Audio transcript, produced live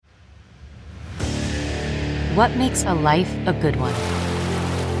What makes a life a good one?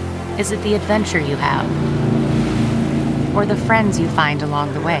 Is it the adventure you have? Or the friends you find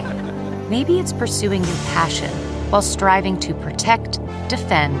along the way? Maybe it's pursuing your passion while striving to protect,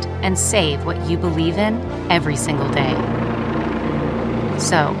 defend, and save what you believe in every single day.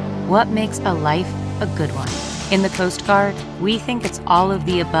 So, what makes a life a good one? In the Coast Guard, we think it's all of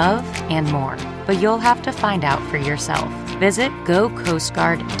the above and more, but you'll have to find out for yourself. Visit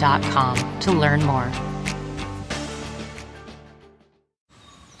gocoastguard.com to learn more.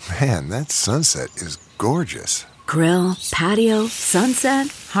 Man, that sunset is gorgeous. Grill, patio, sunset.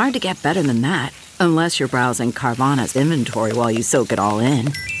 Hard to get better than that. Unless you're browsing Carvana's inventory while you soak it all in.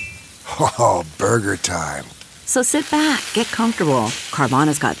 Oh, burger time. So sit back, get comfortable.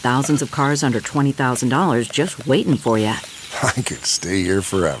 Carvana's got thousands of cars under $20,000 just waiting for you. I could stay here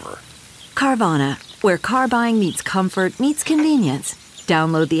forever. Carvana, where car buying meets comfort meets convenience.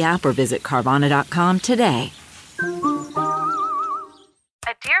 Download the app or visit Carvana.com today.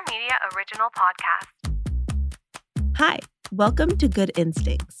 A Dear Media original podcast. Hi, welcome to Good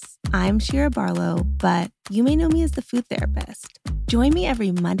Instincts. I'm Shira Barlow, but you may know me as the food therapist. Join me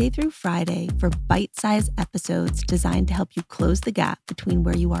every Monday through Friday for bite-sized episodes designed to help you close the gap between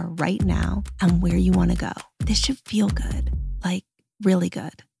where you are right now and where you want to go. This should feel good, like really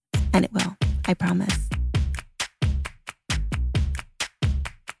good. And it will, I promise.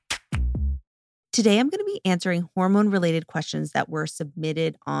 Today, I'm going to be answering hormone-related questions that were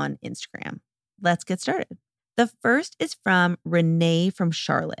submitted on Instagram. Let's get started. The first is from Renee from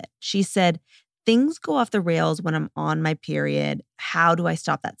Charlotte. She said, things go off the rails when I'm on my period. How do I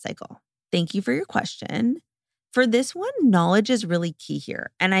stop that cycle? Thank you for your question. For this one, knowledge is really key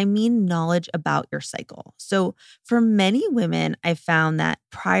here. And I mean knowledge about your cycle. So for many women, I found that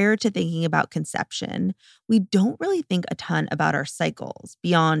prior to thinking about conception, we don't really think a ton about our cycles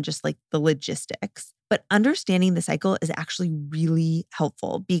beyond just like the logistics. But understanding the cycle is actually really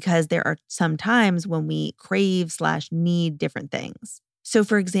helpful because there are some times when we crave/need different things. So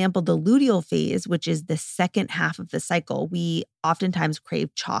for example, the luteal phase, which is the second half of the cycle, we oftentimes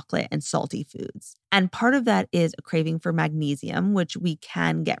crave chocolate and salty foods. And part of that is a craving for magnesium, which we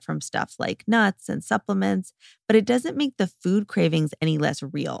can get from stuff like nuts and supplements, but it doesn't make the food cravings any less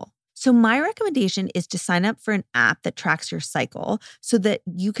real. So my recommendation is to sign up for an app that tracks your cycle so that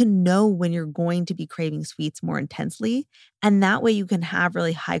you can know when you're going to be craving sweets more intensely. And that way you can have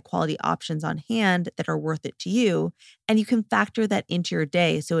really high quality options on hand that are worth it to you. And you can factor that into your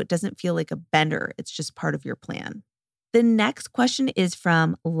day so it doesn't feel like a bender. It's just part of your plan. The next question is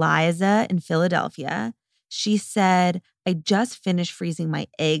from Liza in Philadelphia. She said, I just finished freezing my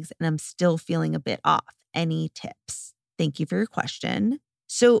eggs and I'm still feeling a bit off. Any tips? Thank you for your question.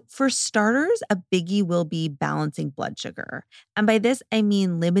 So for starters, a biggie will be balancing blood sugar. And by this, I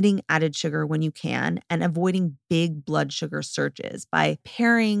mean limiting added sugar when you can and avoiding big blood sugar surges by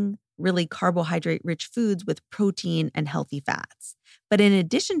pairing really carbohydrate-rich foods with protein and healthy fats. But in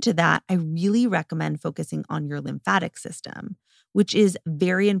addition to that, I really recommend focusing on your lymphatic system, which is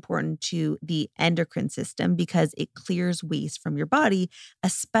very important to the endocrine system because it clears waste from your body,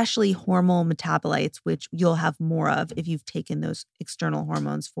 especially hormone metabolites, which you'll have more of if you've taken those external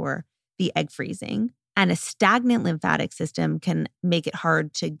hormones for the egg freezing. And a stagnant lymphatic system can make it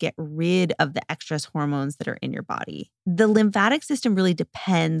hard to get rid of the excess hormones that are in your body. The lymphatic system really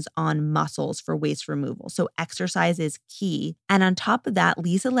depends on muscles for waste removal. So exercise is key. And on top of that,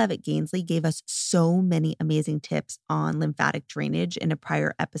 Lisa Levitt-Gainsley gave us so many amazing tips on lymphatic drainage in a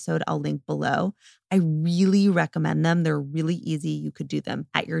prior episode I'll link below. I really recommend them. They're really easy. You could do them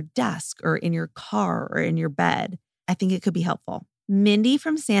at your desk or in your car or in your bed. I think it could be helpful. Mindy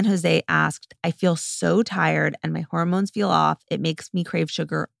from San Jose asked, I feel so tired and my hormones feel off. It makes me crave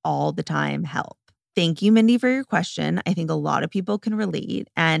sugar all the time. Help. Thank you, Mindy, for your question. I think a lot of people can relate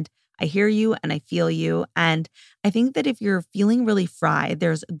and I hear you and I feel you. And I think that if you're feeling really fried,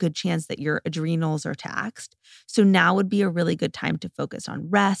 there's a good chance that your adrenals are taxed. So now would be a really good time to focus on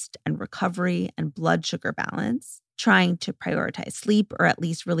rest and recovery and blood sugar balance. Trying to prioritize sleep or at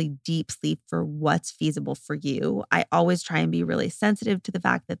least really deep sleep for what's feasible for you. I always try and be really sensitive to the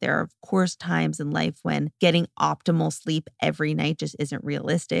fact that there are, of course, times in life when getting optimal sleep every night just isn't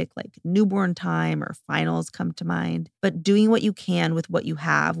realistic, like newborn time or finals come to mind. But doing what you can with what you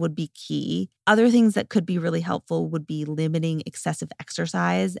have would be key. Other things that could be really helpful would be limiting excessive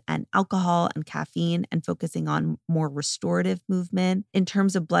exercise and alcohol and caffeine and focusing on more restorative movement. In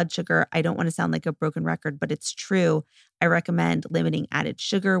terms of blood sugar, I don't want to sound like a broken record, but it's true. I recommend limiting added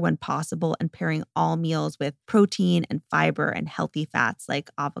sugar when possible and pairing all meals with protein and fiber and healthy fats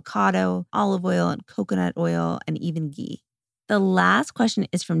like avocado, olive oil, and coconut oil, and even ghee. The last question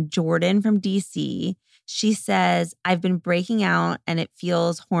is from Jordan from DC. She says, I've been breaking out and it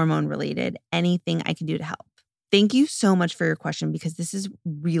feels hormone related. Anything I can do to help? Thank you so much for your question because this is a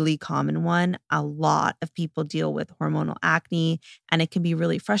really common one. A lot of people deal with hormonal acne and it can be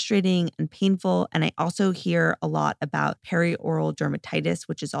really frustrating and painful. And I also hear a lot about perioral dermatitis,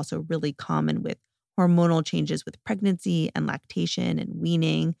 which is also really common with hormonal changes with pregnancy and lactation and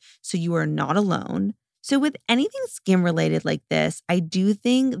weaning. So you are not alone. So with anything skin related like this, I do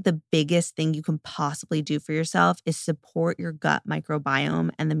think the biggest thing you can possibly do for yourself is support your gut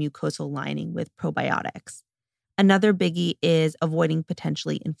microbiome and the mucosal lining with probiotics. Another biggie is avoiding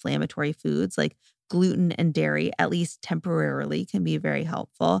potentially inflammatory foods like gluten and dairy, at least temporarily, can be very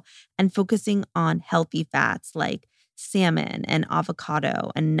helpful, and focusing on healthy fats like salmon and avocado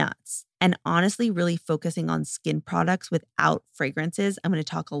and nuts. And honestly, really focusing on skin products without fragrances. I'm going to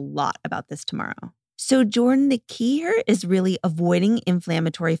talk a lot about this tomorrow. So Jordan, the key here is really avoiding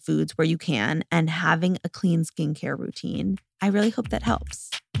inflammatory foods where you can and having a clean skincare routine. I really hope that helps.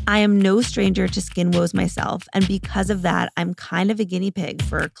 I am no stranger to skin woes myself, and because of that, I'm kind of a guinea pig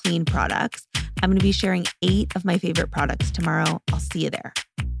for clean products. I'm going to be sharing 8 of my favorite products tomorrow. I'll see you there.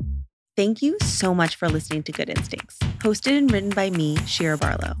 Thank you so much for listening to Good Instincts, hosted and written by me, Shira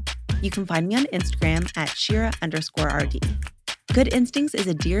Barlow. You can find me on Instagram at Shira_RD. Good Instincts is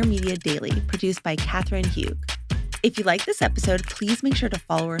a Dear Media daily produced by Catherine Hugh. If you like this episode, please make sure to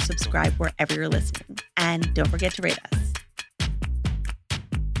follow or subscribe wherever you're listening. And don't forget to rate us.